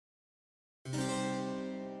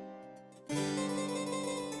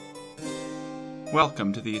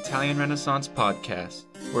Welcome to the Italian Renaissance Podcast,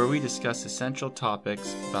 where we discuss essential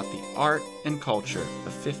topics about the art and culture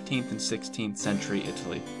of 15th and 16th century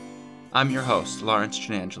Italy. I'm your host, Lawrence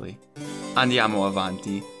Gianangeli. Andiamo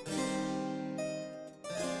avanti.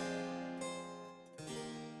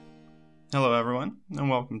 Hello everyone, and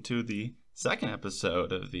welcome to the second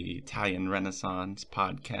episode of the Italian Renaissance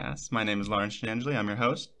Podcast. My name is Lawrence Gianangeli, I'm your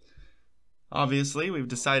host. Obviously, we've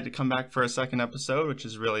decided to come back for a second episode, which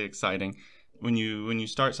is really exciting. When you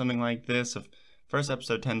start something like this, a first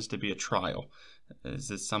episode tends to be a trial. Is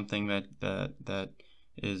this something that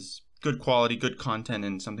is good quality, good content,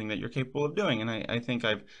 and something that you're capable of doing? And I think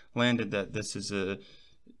I've landed that this is a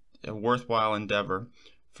worthwhile endeavor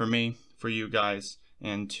for me, for you guys,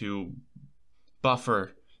 and to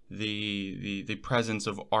buffer the presence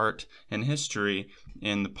of art and history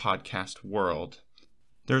in the podcast world.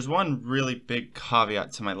 There's one really big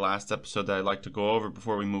caveat to my last episode that I'd like to go over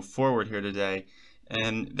before we move forward here today,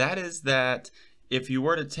 and that is that if you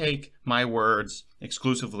were to take my words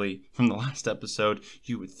exclusively from the last episode,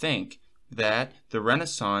 you would think that the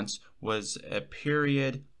Renaissance was a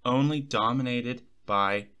period only dominated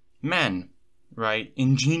by men, right?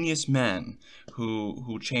 Ingenious men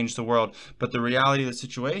who changed the world. But the reality of the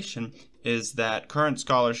situation is that current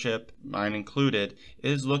scholarship, mine included,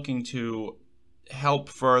 is looking to help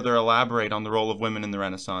further elaborate on the role of women in the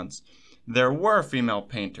Renaissance. There were female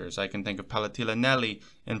painters. I can think of Palatine Nelli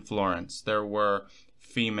in Florence. There were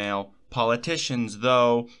female politicians,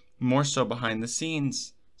 though more so behind the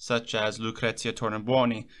scenes, such as Lucrezia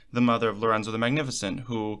Tornabuoni, the mother of Lorenzo the Magnificent,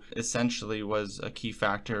 who essentially was a key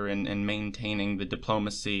factor in maintaining the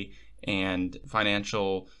diplomacy and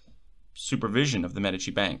financial supervision of the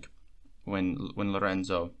Medici Bank when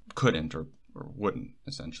Lorenzo couldn't or wouldn't,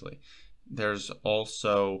 essentially. There's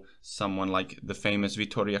also someone like the famous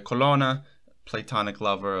Vittoria Colonna, platonic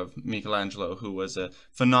lover of Michelangelo, who was a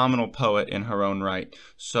phenomenal poet in her own right.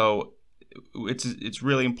 So it's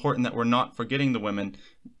really important that we're not forgetting the women,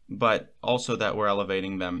 but also that we're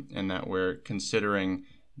elevating them and that we're considering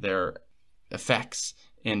their effects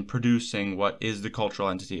in producing what is the cultural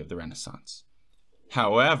entity of the Renaissance.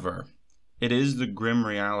 However, it is the grim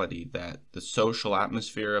reality that the social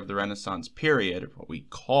atmosphere of the Renaissance period, what we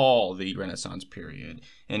call the Renaissance period,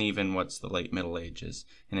 and even what's the late Middle Ages,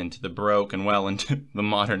 and into the Baroque and well into the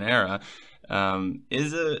modern era,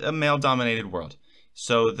 is a male-dominated world.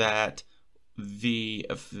 So that the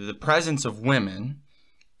presence of women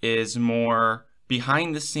is more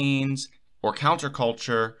behind the scenes or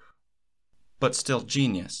counterculture, but still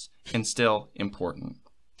genius and still important.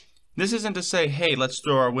 This isn't to say, hey, let's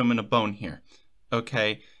throw our women a bone here,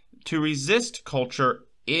 okay? To resist culture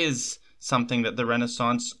is something that the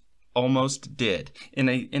Renaissance almost did. In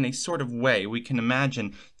a sort of way, we can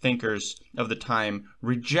imagine thinkers of the time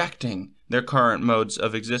rejecting their current modes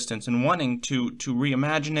of existence and wanting to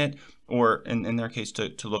reimagine it, or in their case, to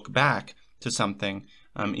look back to something,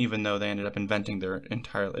 even though they ended up inventing an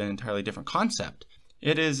entirely different concept.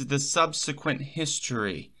 It is the subsequent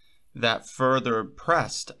history that further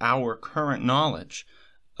pressed our current knowledge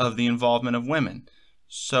of the involvement of women.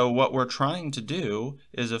 So what we're trying to do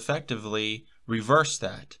is effectively reverse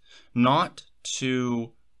that. Not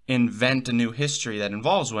to invent a new history that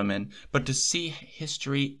involves women, but to see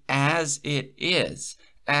history as it is,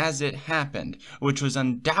 as it happened, which was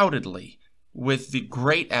undoubtedly with the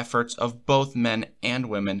great efforts of both men and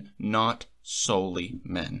women, not solely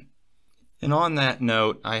men. And on that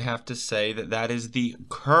note, I have to say that is the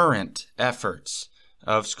current efforts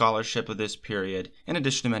of scholarship of this period, in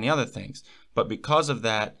addition to many other things. But because of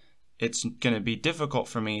that, it's going to be difficult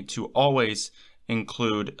for me to always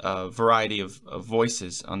include a variety of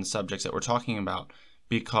voices on the subjects that we're talking about,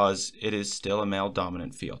 because it is still a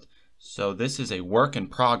male-dominant field. So this is a work in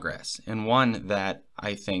progress, and one that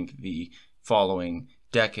I think the following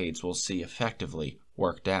decades will see effectively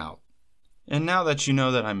worked out. And now that you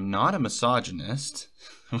know that I'm not a misogynist,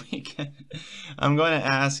 I'm going to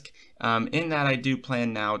ask, in that I do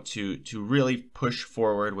plan now to really push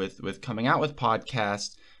forward with coming out with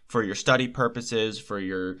podcasts for your study purposes, for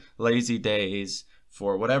your lazy days,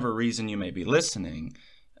 for whatever reason you may be listening,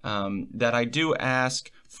 that I do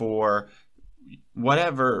ask for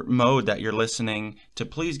whatever mode that you're listening to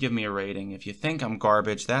please give me a rating. If you think I'm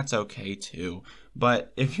garbage, that's okay too.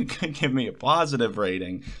 But if you could give me a positive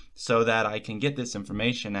rating so that I can get this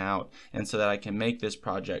information out and so that I can make this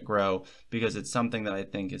project grow, because it's something that I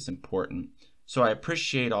think is important. So I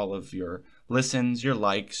appreciate all of your listens, your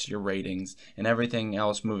likes, your ratings, and everything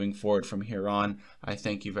else moving forward from here on. I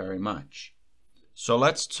thank you very much. So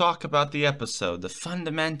let's talk about the episode, the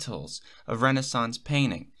fundamentals of Renaissance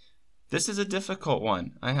painting. This is a difficult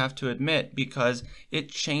one, I have to admit, because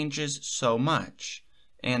it changes so much,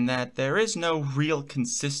 and that there is no real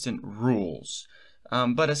consistent rules,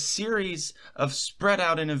 but a series of spread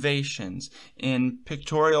out innovations in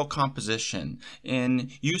pictorial composition,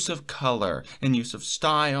 in use of color, in use of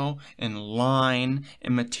style, and line,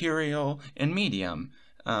 and material, and medium,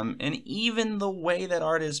 and even the way that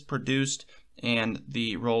art is produced and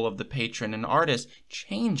the role of the patron and artist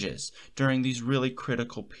changes during these really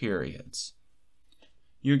critical periods.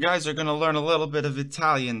 You guys are going to learn a little bit of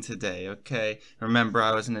Italian today, okay? Remember,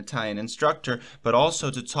 I was an Italian instructor, but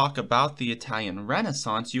also to talk about the Italian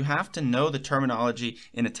Renaissance, you have to know the terminology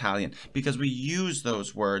in Italian, because we use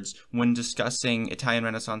those words when discussing Italian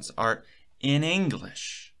Renaissance art in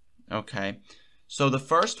English, okay? So the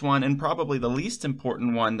first one, and probably the least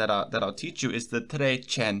important one that I'll teach you, is the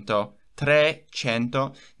Trecento.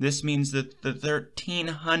 Trecento. This means the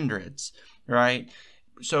 1300s, right?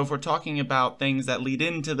 So if we're talking about things that lead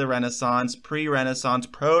into the Renaissance, pre-Renaissance,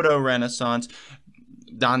 proto-Renaissance,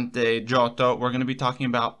 Dante, Giotto, we're going to be talking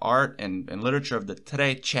about art and literature of the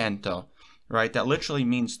Trecento, right? That literally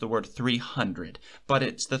means the word 300, but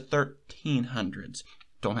it's the 1300s.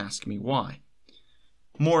 Don't ask me why.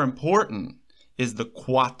 More important is the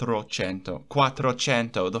Quattrocento,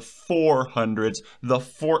 the 400s, the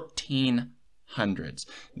 1400s,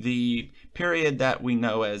 the period that we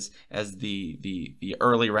know as the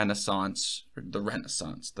early Renaissance, or the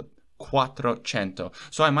Renaissance, the Quattrocento.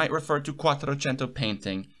 So I might refer to Quattrocento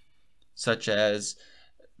painting, such as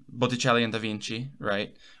Botticelli and Da Vinci,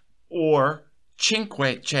 right? Or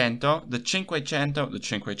Cinquecento. The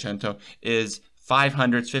Cinquecento is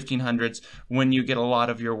 500s, 1500s, when you get a lot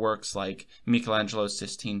of your works like Michelangelo's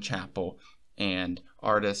Sistine Chapel and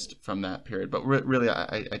artists from that period. But really,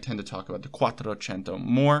 I tend to talk about the Quattrocento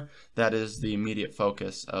more. That is the immediate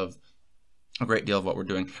focus of a great deal of what we're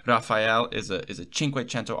doing. Raffaele is a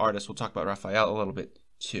Cinquecento artist. We'll talk about Raffaele a little bit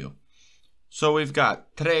too. So we've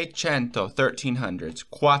got Trecento, 1300s,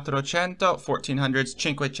 Quattrocento, 1400s,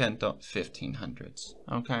 Cinquecento, 1500s.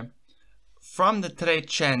 Okay. From the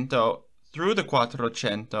Trecento through the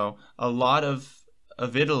Quattrocento, a lot of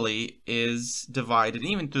Italy is divided,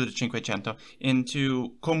 even through the Cinquecento,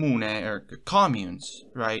 into comune, or communes,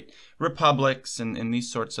 right? Republics and these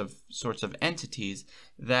sorts of entities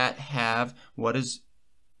that have what is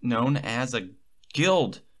known as a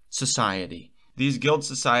guild society. These guild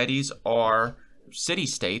societies are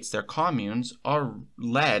city-states, their communes are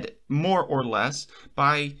led more or less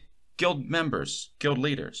by guild members, guild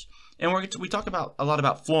leaders. And we talk a lot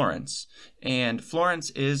about Florence, and Florence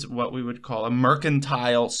is what we would call a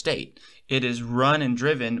mercantile state. It is run and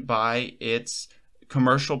driven by its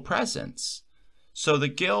commercial presence. So the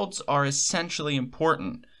guilds are essentially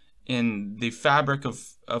important in the fabric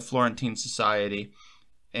of Florentine society,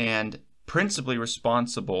 and principally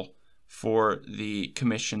responsible for the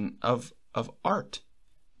commission of art.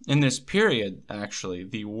 In this period, actually,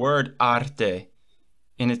 the word arte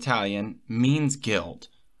in Italian means guild.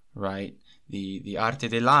 Right, the Arte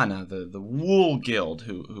de Lana, the wool guild,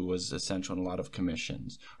 who was essential in a lot of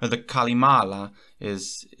commissions, or the Calimala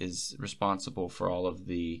is responsible for all of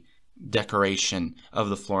the decoration of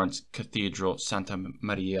the Florence Cathedral Santa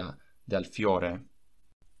Maria del Fiore.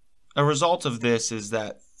 A result of this is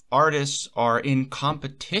that artists are in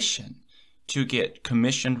competition to get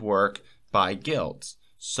commissioned work by guilds,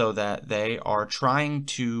 so that they are trying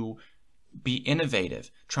to be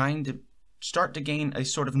innovative, trying to start to gain a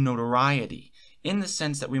sort of notoriety in the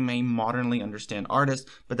sense that we may modernly understand artists,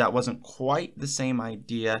 but that wasn't quite the same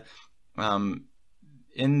idea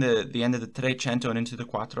in the end of the Trecento and into the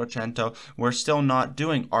Quattrocento. We're still not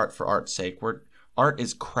doing art for art's sake. Art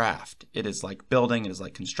is craft. It is like building. It is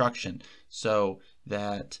like construction. So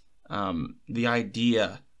that the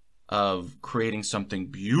idea of creating something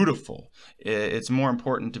beautiful, it's more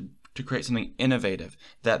important to create something innovative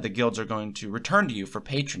that the guilds are going to return to you for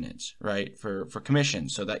patronage, right? For commission,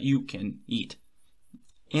 so that you can eat.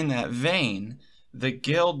 In that vein, the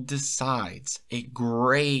guild decides a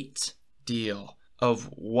great deal of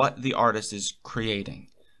what the artist is creating.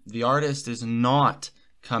 The artist is not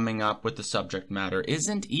coming up with the subject matter,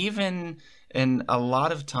 isn't even, and a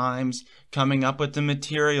lot of times, coming up with the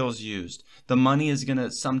materials used. The money is going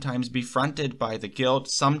to sometimes be fronted by the guild.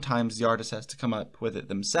 Sometimes the artist has to come up with it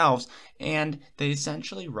themselves. And they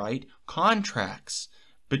essentially write contracts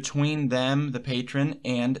between them, the patron,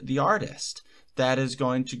 and the artist. That is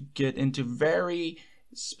going to get into very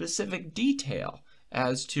specific detail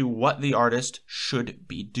as to what the artist should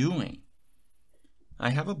be doing. I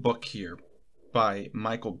have a book here by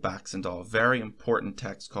Michael Baxendale, a very important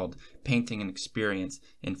text called Painting and Experience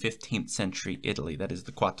in 15th Century Italy, that is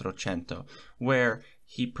the Quattrocento, where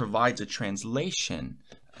he provides a translation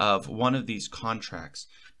of one of these contracts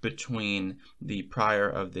between the prior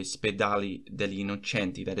of the Spedali degli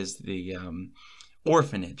Innocenti, that is the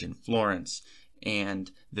orphanage in Florence, and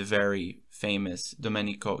the very famous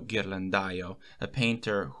Domenico Ghirlandaio, a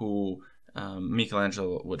painter who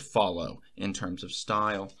Michelangelo would follow in terms of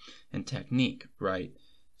style and technique, right?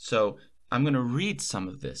 So I'm going to read some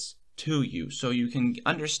of this to you so you can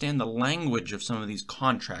understand the language of some of these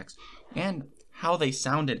contracts and how they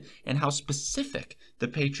sounded and how specific the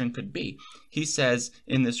patron could be. He says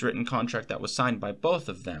in this written contract that was signed by both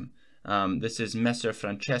of them, this is Messer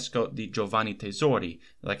Francesco di Giovanni Tesori,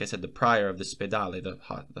 like I said, the prior of the Spedale,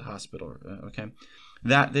 the hospital, okay?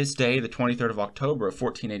 That this day, the 23rd of October of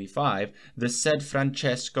 1485, the said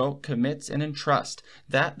Francesco commits and entrusts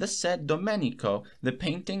that the said Domenico, the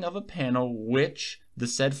painting of a panel which the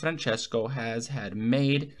said Francesco has had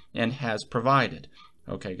made and has provided.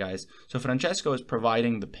 Okay, guys, so Francesco is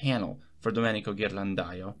providing the panel for Domenico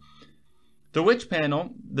Ghirlandaio. The which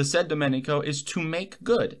panel, the said Domenico, is to make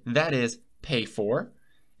good, that is, pay for,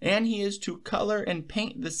 and he is to color and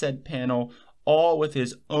paint the said panel all with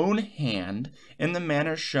his own hand in the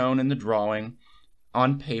manner shown in the drawing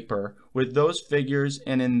on paper with those figures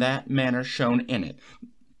and in that manner shown in it.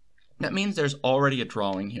 That means there's already a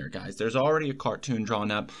drawing here, guys. There's already a cartoon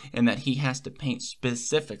drawn up, and that he has to paint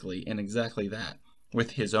specifically in exactly that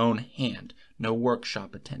with his own hand. No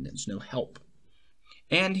workshop attendance, no help.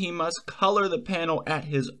 And he must color the panel at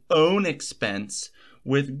his own expense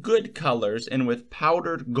with good colors and with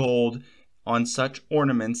powdered gold on such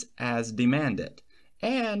ornaments as demand it,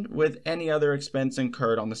 and with any other expense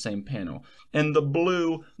incurred on the same panel. And the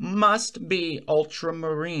blue must be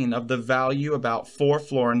ultramarine of the value about 4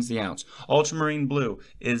 florins the ounce. Ultramarine blue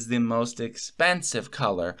is the most expensive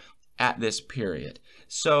color at this period.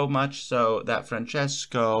 So much so that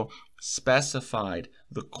Francesco specified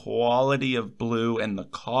the quality of blue and the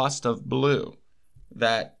cost of blue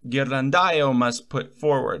that Ghirlandaio must put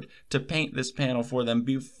forward to paint this panel for them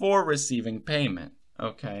before receiving payment,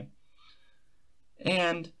 okay?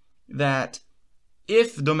 And that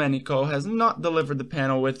if Domenico has not delivered the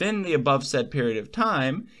panel within the above said period of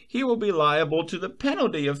time, he will be liable to the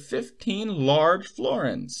penalty of 15 large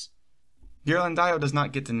florins. Ghirlandaio does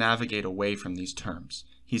not get to navigate away from these terms.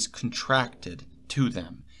 He's contracted to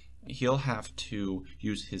them. He'll have to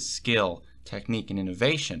use his skill, technique, and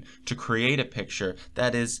innovation to create a picture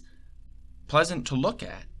that is pleasant to look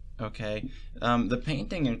at, okay? The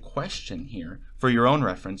painting in question here, for your own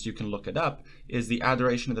reference, you can look it up, is the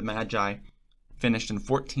Adoration of the Magi, finished in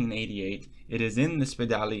 1488. It is in the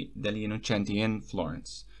Spedali degli Innocenti in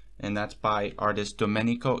Florence, and that's by artist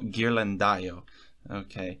Domenico Ghirlandaio,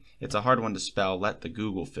 okay? It's a hard one to spell. Let the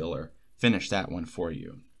Google filler finish that one for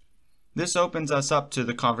you. This opens us up to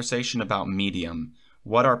the conversation about medium.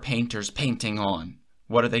 What are painters painting on?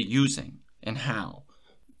 What are they using and how?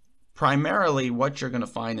 Primarily, what you're going to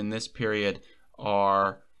find in this period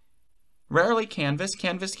are rarely canvas.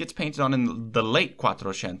 Canvas gets painted on in the late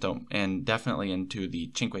Quattrocento and definitely into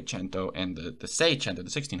the Cinquecento and the Seicento, the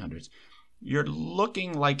 1600s. You're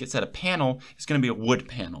looking like it's at a panel. It's going to be a wood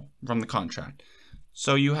panel from the contract.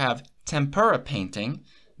 So you have tempera painting.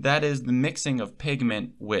 That is the mixing of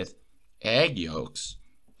pigment with egg yolks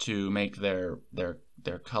to make their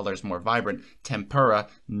colors more vibrant. Tempura,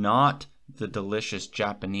 not the delicious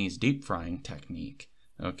Japanese deep frying technique,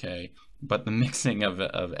 okay, but the mixing of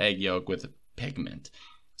egg yolk with pigment.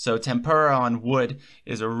 So tempera on wood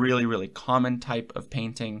is a really, really common type of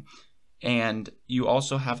painting. And you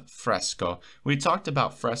also have fresco. We talked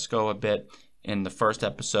about fresco a bit in the first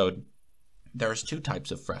episode. There's 2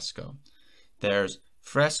 types of fresco. There's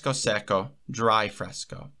fresco secco, dry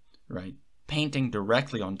fresco, right? Painting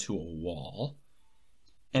directly onto a wall.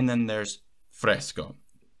 And then there's fresco.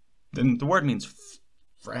 Then the word means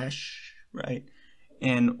fresh, right?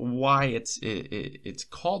 And why it's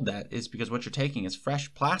called that is because what you're taking is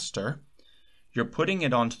fresh plaster, you're putting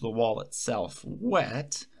it onto the wall itself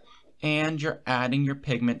wet, and you're adding your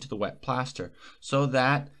pigment to the wet plaster so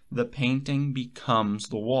that the painting becomes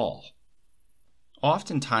the wall.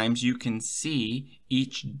 Oftentimes you can see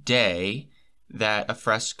each day that a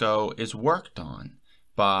fresco is worked on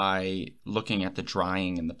by looking at the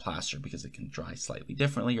drying in the plaster, because it can dry slightly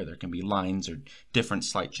differently, or there can be lines or different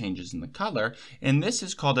slight changes in the color. And this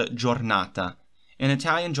is called a giornata. In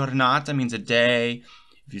Italian, giornata means a day.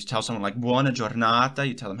 If you tell someone like buona giornata,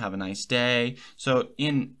 you tell them have a nice day. So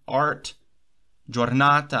in art,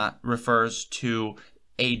 giornata refers to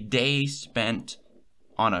a day spent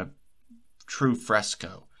on a true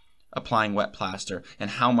fresco, applying wet plaster, and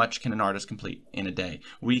how much can an artist complete in a day.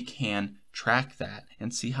 We can track that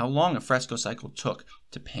and see how long a fresco cycle took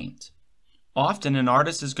to paint. Often an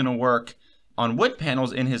artist is going to work on wood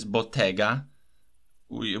panels in his bottega,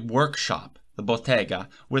 workshop, the bottega,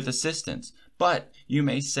 with assistants. But you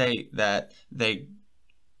may say that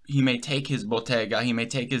he may take his bottega, he may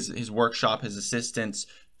take his workshop, his assistants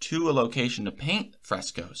to a location to paint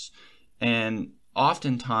frescoes. And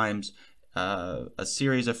oftentimes a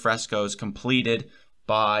series of frescoes completed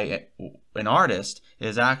by an artist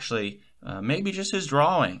is actually maybe just his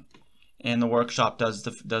drawing, and the workshop does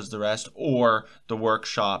the rest, or the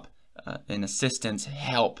workshop and assistants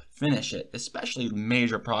help finish it, especially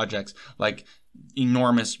major projects like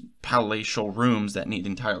enormous palatial rooms that need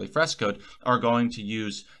entirely frescoed are going to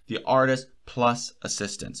use the artist plus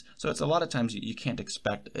assistants. So it's a lot of times you can't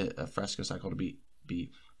expect a fresco cycle to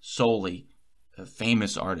be solely a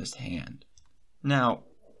famous artist hand. Now,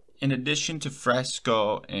 in addition to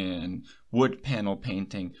fresco and wood panel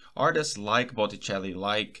painting, artists like Botticelli,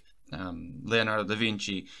 like Leonardo da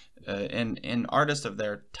Vinci, and artists of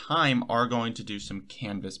their time are going to do some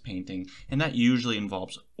canvas painting, and that usually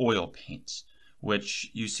involves oil paints, which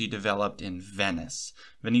you see developed in Venice.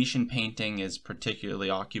 Venetian painting is particularly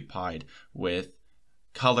occupied with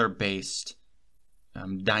color-based,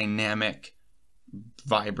 dynamic,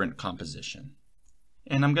 vibrant composition.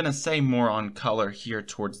 And I'm going to say more on color here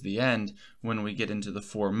towards the end when we get into the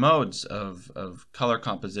four modes of color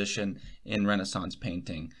composition in Renaissance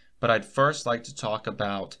painting. But I'd first like to talk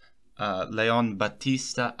about Leon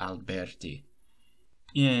Battista Alberti.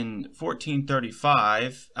 In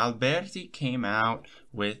 1435, Alberti came out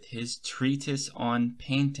with his treatise on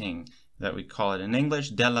painting, that we call it in English,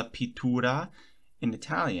 Della Pittura, in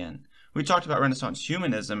Italian. We talked about Renaissance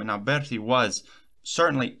humanism, and Alberti was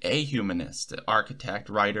certainly a humanist, architect,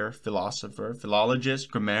 writer, philosopher,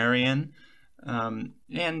 philologist, grammarian. And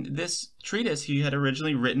this treatise he had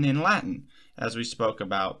originally written in Latin, as we spoke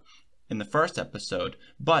about in the first episode,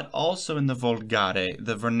 but also in the Volgare,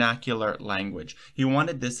 the vernacular language. He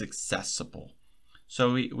wanted this accessible.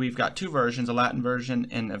 So we've got two versions, a Latin version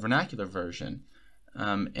and a vernacular version.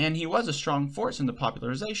 And he was a strong force in the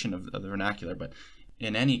popularization of the vernacular, but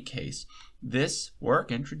in any case, this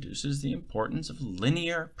work introduces the importance of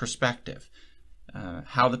linear perspective,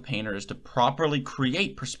 how the painter is to properly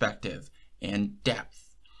create perspective and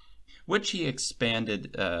depth, which he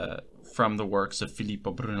expanded from the works of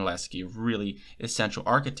Filippo Brunelleschi, a really essential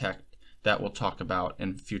architect that we'll talk about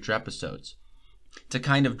in future episodes. To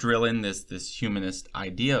kind of drill in this humanist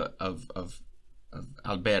idea of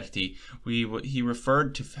Alberti, he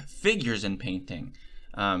referred to figures in painting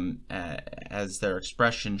as their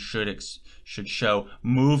expression should show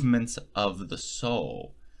movements of the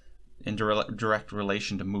soul in direct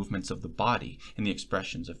relation to movements of the body in the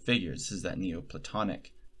expressions of figures. This is that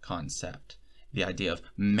Neoplatonic concept. The idea of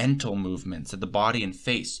mental movements, that the body and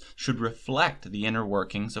face should reflect the inner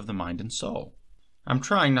workings of the mind and soul. I'm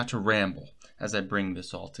trying not to ramble as I bring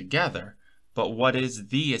this all together, but what is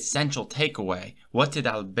the essential takeaway? What did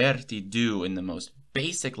Alberti do in the most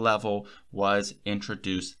basic level was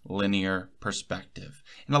introduce linear perspective.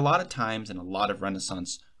 And a lot of times in a lot of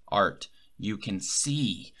Renaissance art, you can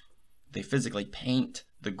see they physically paint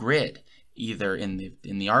the grid, either in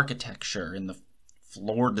the architecture, in the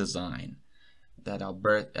floor design, that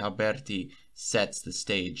Alberti sets the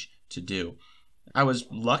stage to do. I was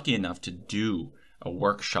lucky enough to do a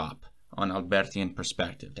workshop on Albertian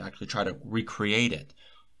perspective, to actually try to recreate it.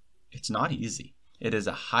 It's not easy. It is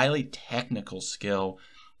a highly technical skill.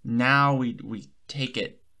 Now we take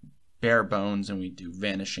it bare bones and we do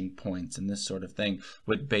vanishing points and this sort of thing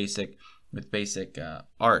with basic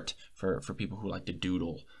art for people who like to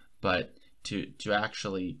doodle. But to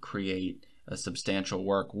actually create a substantial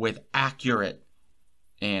work with accurate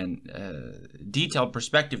and detailed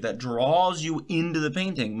perspective that draws you into the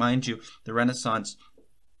painting. Mind you, the Renaissance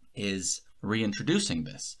is reintroducing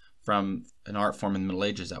this from an art form in the Middle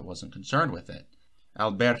Ages that wasn't concerned with it.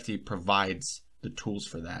 Alberti provides the tools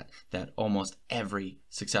for that almost every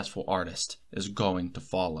successful artist is going to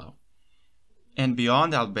follow. And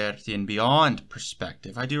beyond Alberti and beyond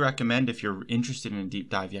perspective, I do recommend, if you're interested in a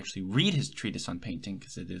deep dive, you actually read his treatise on painting,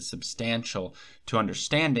 because it is substantial to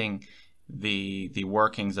understanding the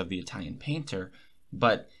workings of the Italian painter.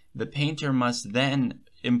 But the painter must then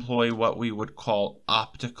employ what we would call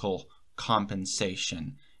optical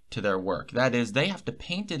compensation to their work. That is, they have to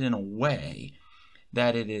paint it in a way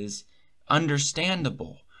that it is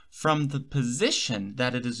understandable from the position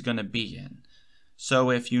that it is going to be in.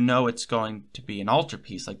 So if you know it's going to be an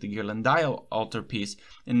altarpiece, like the Ghirlandaio altarpiece,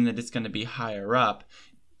 and that it's going to be higher up,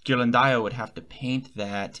 Ghirlandaio would have to paint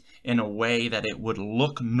that in a way that it would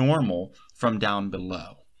look normal from down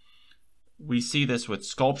below. We see this with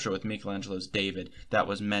sculpture, with Michelangelo's David, that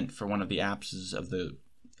was meant for one of the apses of the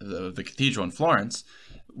cathedral in Florence,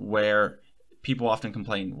 where people often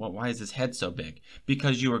complain, well, why is his head so big?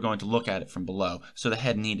 Because you were going to look at it from below, so the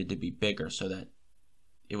head needed to be bigger so that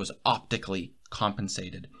it was optically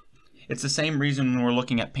compensated. It's the same reason when we're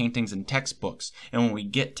looking at paintings in textbooks, and when we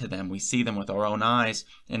get to them, we see them with our own eyes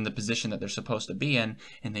in the position that they're supposed to be in,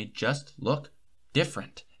 and they just look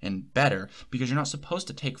different and better, because you're not supposed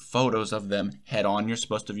to take photos of them head on. You're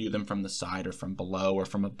supposed to view them from the side or from below or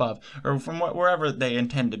from above or from wherever they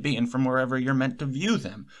intend to be and from wherever you're meant to view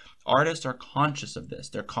them. Artists are conscious of this.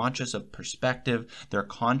 They're conscious of perspective. They're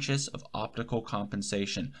conscious of optical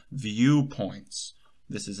compensation, viewpoints.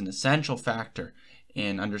 This is an essential factor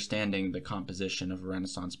in understanding the composition of a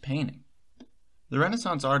Renaissance painting. The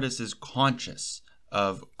Renaissance artist is conscious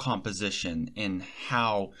of composition in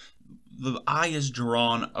how the eye is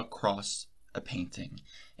drawn across a painting,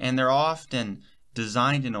 and they're often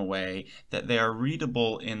designed in a way that they are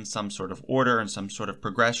readable in some sort of order and some sort of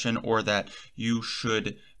progression, or that you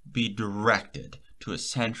should be directed to a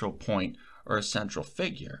central point or a central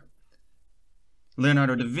figure.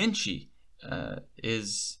 Leonardo da Vinci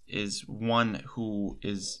is one who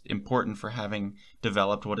is important for having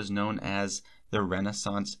developed what is known as the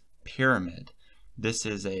Renaissance pyramid. This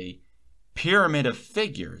is a pyramid of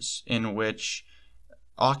figures in which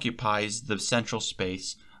occupies the central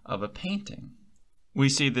space of a painting. We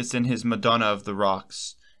see this in his Madonna of the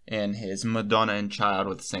Rocks and his Madonna and Child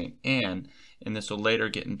with St. Anne, and this will later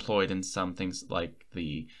get employed in some things like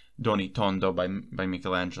the Doni Tondo by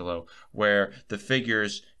Michelangelo, where the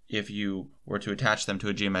figures, if you were to attach them to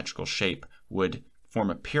a geometrical shape, would form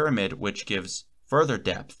a pyramid which gives further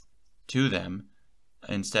depth to them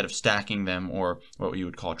instead of stacking them, or what you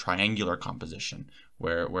would call triangular composition,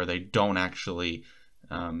 where they don't actually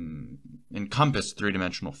encompass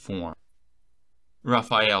three-dimensional form.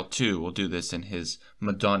 Raffaele, too, will do this in his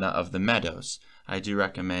Madonna of the Meadows. I do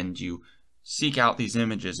recommend you seek out these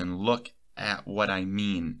images and look at what I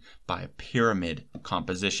mean by a pyramid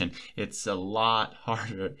composition. It's a lot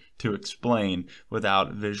harder to explain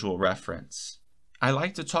without visual reference. I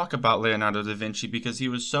like to talk about Leonardo da Vinci because he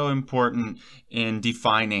was so important in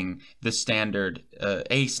defining the standard,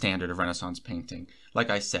 a standard of Renaissance painting.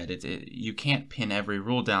 Like I said, you can't pin every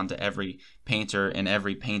rule down to every painter, and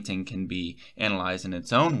every painting can be analyzed in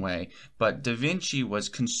its own way. But da Vinci was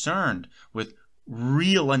concerned with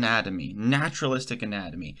real anatomy, naturalistic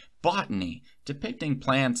anatomy, botany, depicting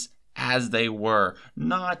plants as they were,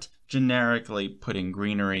 not generically putting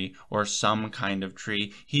greenery or some kind of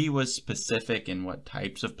tree. He was specific in what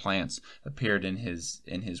types of plants appeared in his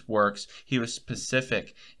works. He was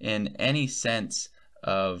specific in any sense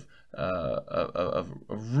of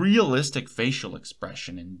realistic facial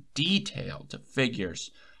expression and detail to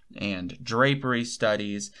figures and drapery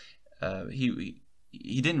studies.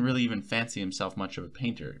 He didn't really even fancy himself much of a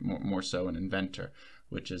painter, more so an inventor,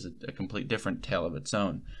 which is a complete different tale of its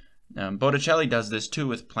own. Botticelli does this too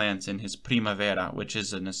with plants in his Primavera, which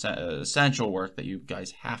is an essential work that you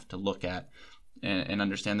guys have to look at and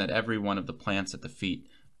understand that every one of the plants at the feet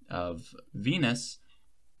of Venus,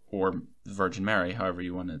 or Virgin Mary, however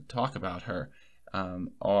you want to talk about her,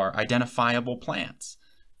 are identifiable plants.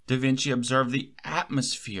 Da Vinci observed the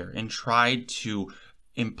atmosphere and tried to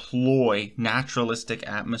employ naturalistic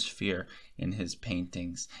atmosphere in his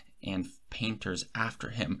paintings, and painters after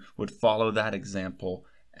him would follow that example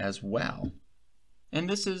as well. And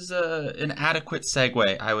this is an adequate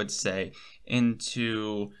segue, I would say,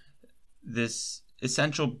 into this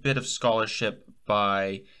essential bit of scholarship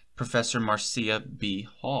by Professor Marcia B.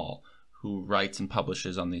 Hall, who writes and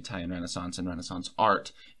publishes on the Italian Renaissance and Renaissance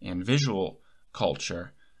art and visual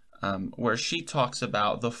culture, where she talks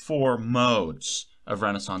about the 4 modes of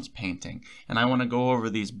Renaissance painting. And I want to go over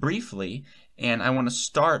these briefly, and I want to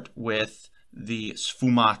start with the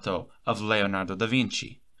sfumato of Leonardo da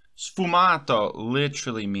Vinci. Sfumato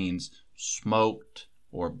literally means smoked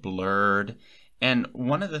or blurred. And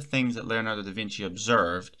one of the things that Leonardo da Vinci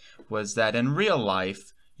observed was that in real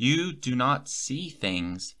life, you do not see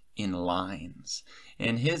things in lines.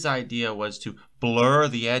 And his idea was to blur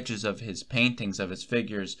the edges of his paintings, of his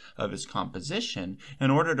figures, of his composition,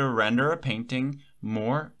 in order to render a painting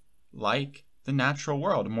more like the natural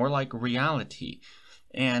world, more like reality.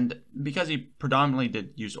 And because he predominantly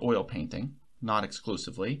did use oil painting, not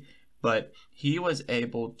exclusively, but he was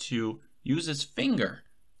able to use his finger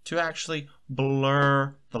to actually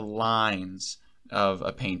blur the lines of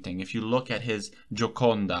a painting. If you look at his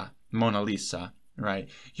Gioconda, Mona Lisa, right,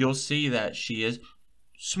 you'll see that she is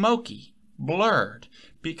smoky, blurred,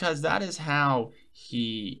 because that is how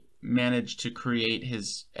he managed to create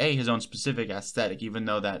his own specific aesthetic, even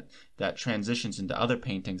though that transitions into other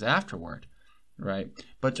paintings afterward, right?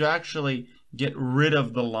 But to actually get rid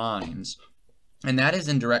of the lines, and that is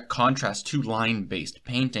in direct contrast to line-based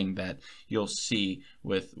painting that you'll see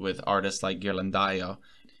with artists like Ghirlandaio,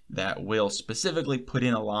 that will specifically put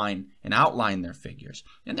in a line and outline their figures.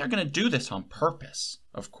 And they're going to do this on purpose,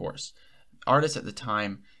 of course. Artists at the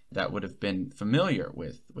time that would have been familiar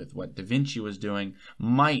with what Da Vinci was doing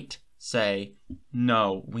might say,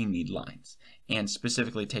 no, we need lines, and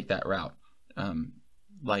specifically take that route,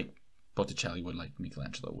 like Botticelli would, like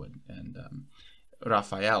Michelangelo would, and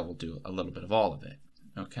Raffaele will do a little bit of all of it.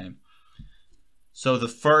 Okay, so the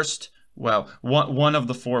first, well, one of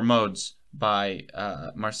the four modes by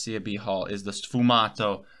Marcia B. Hall is the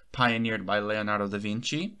sfumato, pioneered by Leonardo da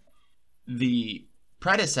Vinci. The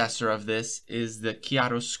predecessor of this is the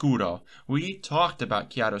chiaroscuro. We talked about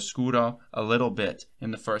chiaroscuro a little bit in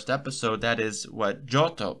the first episode. That is what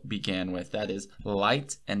Giotto began with. That is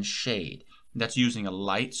light and shade. That's using a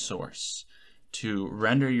light source to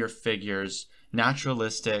render your figures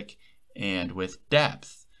naturalistic and with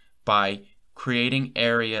depth by creating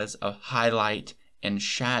areas of highlight and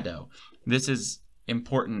shadow. This is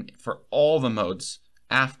important for all the modes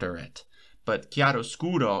after it, but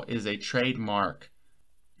chiaroscuro is a trademark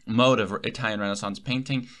mode of Italian Renaissance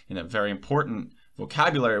painting and a very important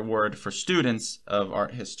vocabulary word for students of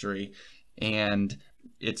art history, and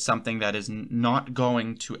it's something that is not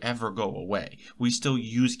going to ever go away. We still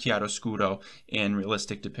use chiaroscuro in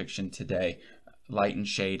realistic depiction today. Light and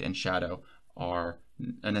shade and shadow are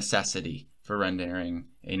a necessity for rendering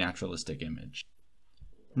a naturalistic image.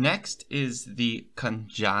 Next is the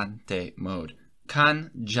cangiante mode.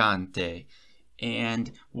 Cangiante.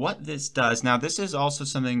 And what this does, now this is also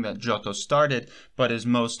something that Giotto started, but is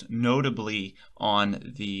most notably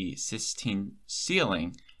on the Sistine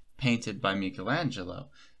ceiling painted by Michelangelo.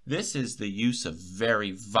 This is the use of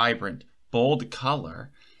very vibrant, bold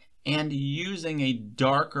color and using a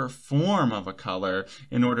darker form of a color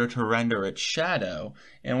in order to render its shadow.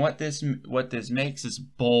 And what this makes is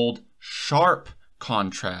bold, sharp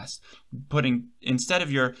contrast, putting, instead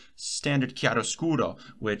of your standard chiaroscuro,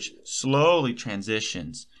 which slowly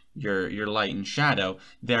transitions your light and shadow,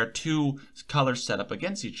 there are two colors set up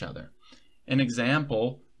against each other. An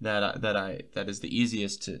example that is the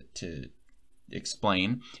easiest to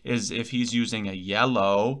explain is if he's using a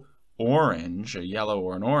yellow or an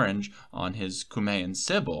orange on his Cumaean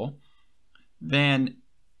Sibyl, then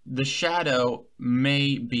the shadow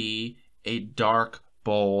may be a dark,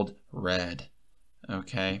 bold red.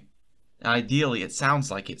 Okay, ideally it sounds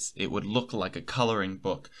like it would look like a coloring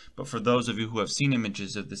book, but for those of you who have seen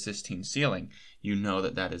images of the Sistine ceiling, you know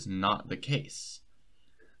that that is not the case.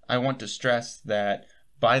 I want to stress that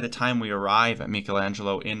by the time we arrive at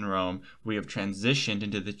Michelangelo in Rome, we have transitioned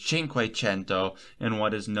into the Cinquecento and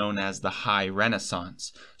what is known as the High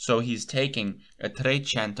Renaissance. So he's taking a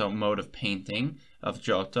Trecento mode of painting of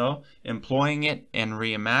Giotto, employing it and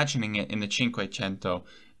reimagining it in the Cinquecento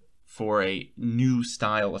for a new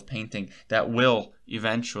style of painting that will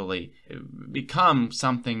eventually become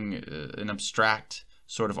something, an abstract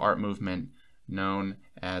sort of art movement known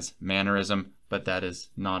as Mannerism, but that is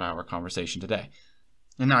not our conversation today.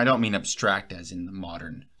 And now I don't mean abstract as in the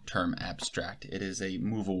modern term abstract. It is a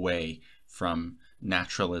move away from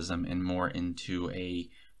naturalism and more into a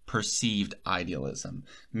perceived idealism.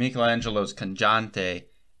 Michelangelo's Cangiante,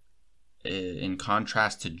 in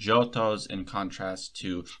contrast to Giotto's, in contrast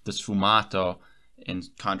to the Sfumato, in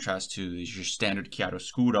contrast to your standard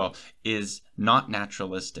chiaroscuro, is not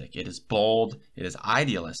naturalistic. It is bold, it is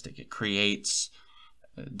idealistic. It creates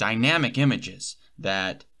dynamic images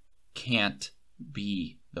that can't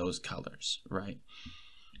be those colors, right?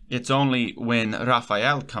 It's only when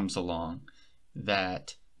Raphael comes along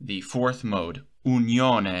that the fourth mode,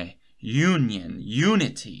 unione, union,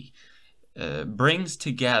 unity, brings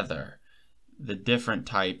together the different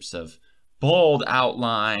types of bold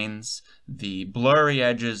outlines, the blurry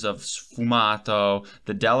edges of sfumato,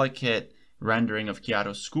 the delicate rendering of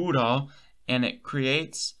chiaroscuro, and it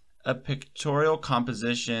creates a pictorial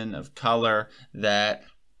composition of color that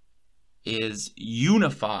is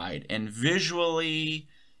unified and visually,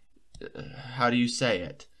 how do you say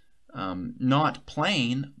it? Not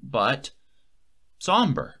plain, but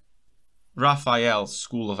somber. Raphael's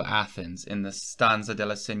School of Athens in the Stanza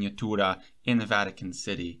della Segnatura in the Vatican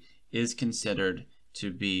City is considered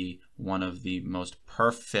to be one of the most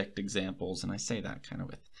perfect examples, and I say that kind of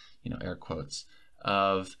with, air quotes,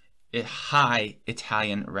 of high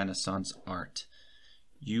Italian Renaissance art.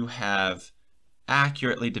 You have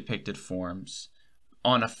accurately depicted forms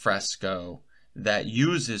on a fresco that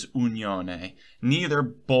uses unione, neither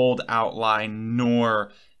bold outline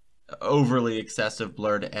nor overly excessive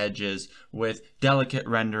blurred edges, with delicate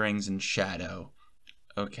renderings and shadow.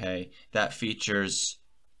 Okay, that features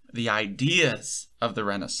the ideas of the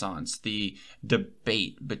Renaissance, the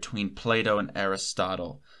debate between Plato and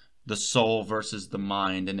Aristotle, the soul versus the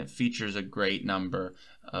mind, and it features a great number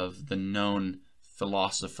of the known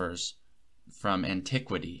philosophers from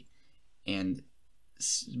antiquity, and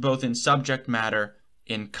both in subject matter,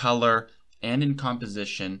 in color, and in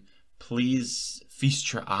composition. Please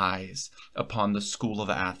feast your eyes upon the School of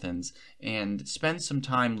Athens and spend some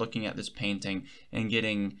time looking at this painting and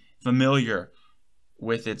getting familiar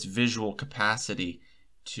with its visual capacity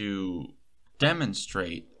to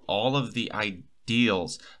demonstrate all of the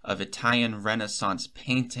ideals of Italian Renaissance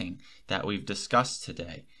painting that we've discussed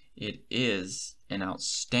today. It is an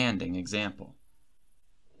outstanding example.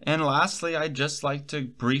 And lastly, I'd just like to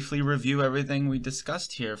briefly review everything we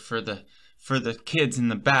discussed here for the kids in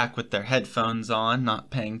the back with their headphones on, not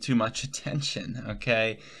paying too much attention,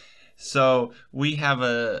 okay? So we have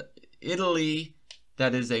Italy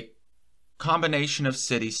that is a combination of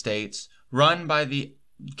city-states run by the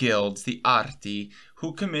guilds, the arti,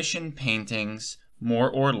 who commission paintings more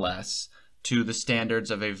or less to the standards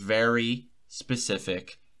of a very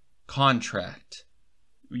specific contract.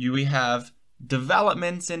 We have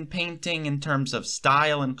developments in painting in terms of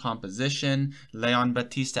style and composition. Leon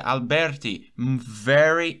Battista Alberti,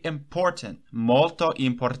 very important, molto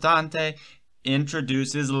importante,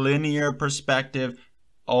 introduces linear perspective.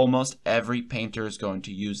 Almost every painter is going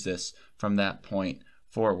to use this from that point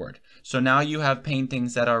forward. So now you have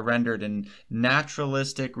paintings that are rendered in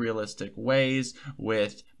naturalistic, realistic ways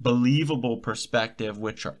with believable perspective,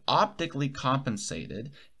 which are optically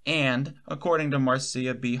compensated, and according to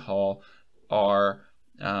Marcia B. Hall, are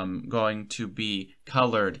going to be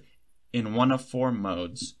colored in one of four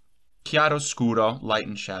modes: chiaroscuro, light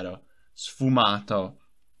and shadow; sfumato,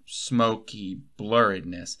 smoky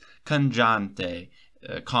blurredness; cangiante,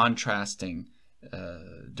 contrasting,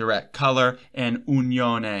 direct color; and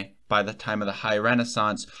unione by the time of the High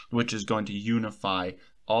Renaissance, which is going to unify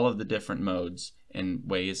all of the different modes and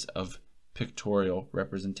ways of pictorial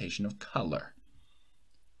representation of color.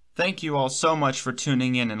 Thank you all so much for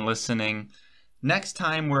tuning in and listening. Next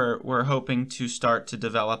time, we're hoping to start to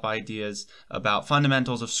develop ideas about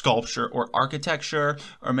fundamentals of sculpture or architecture,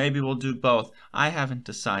 or maybe we'll do both. I haven't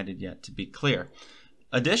decided yet, to be clear.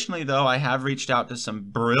 Additionally, though, I have reached out to some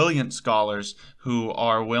brilliant scholars who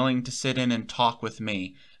are willing to sit in and talk with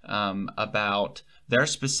me about their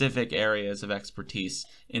specific areas of expertise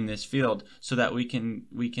in this field, so that we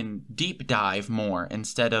can deep dive more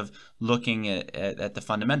instead of looking at the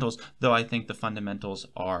fundamentals, though I think the fundamentals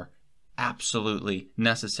are absolutely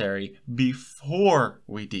necessary before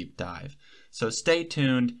we deep dive. So stay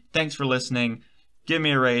tuned. Thanks for listening. Give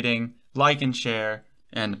me a rating, like and share,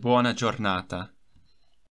 and buona giornata.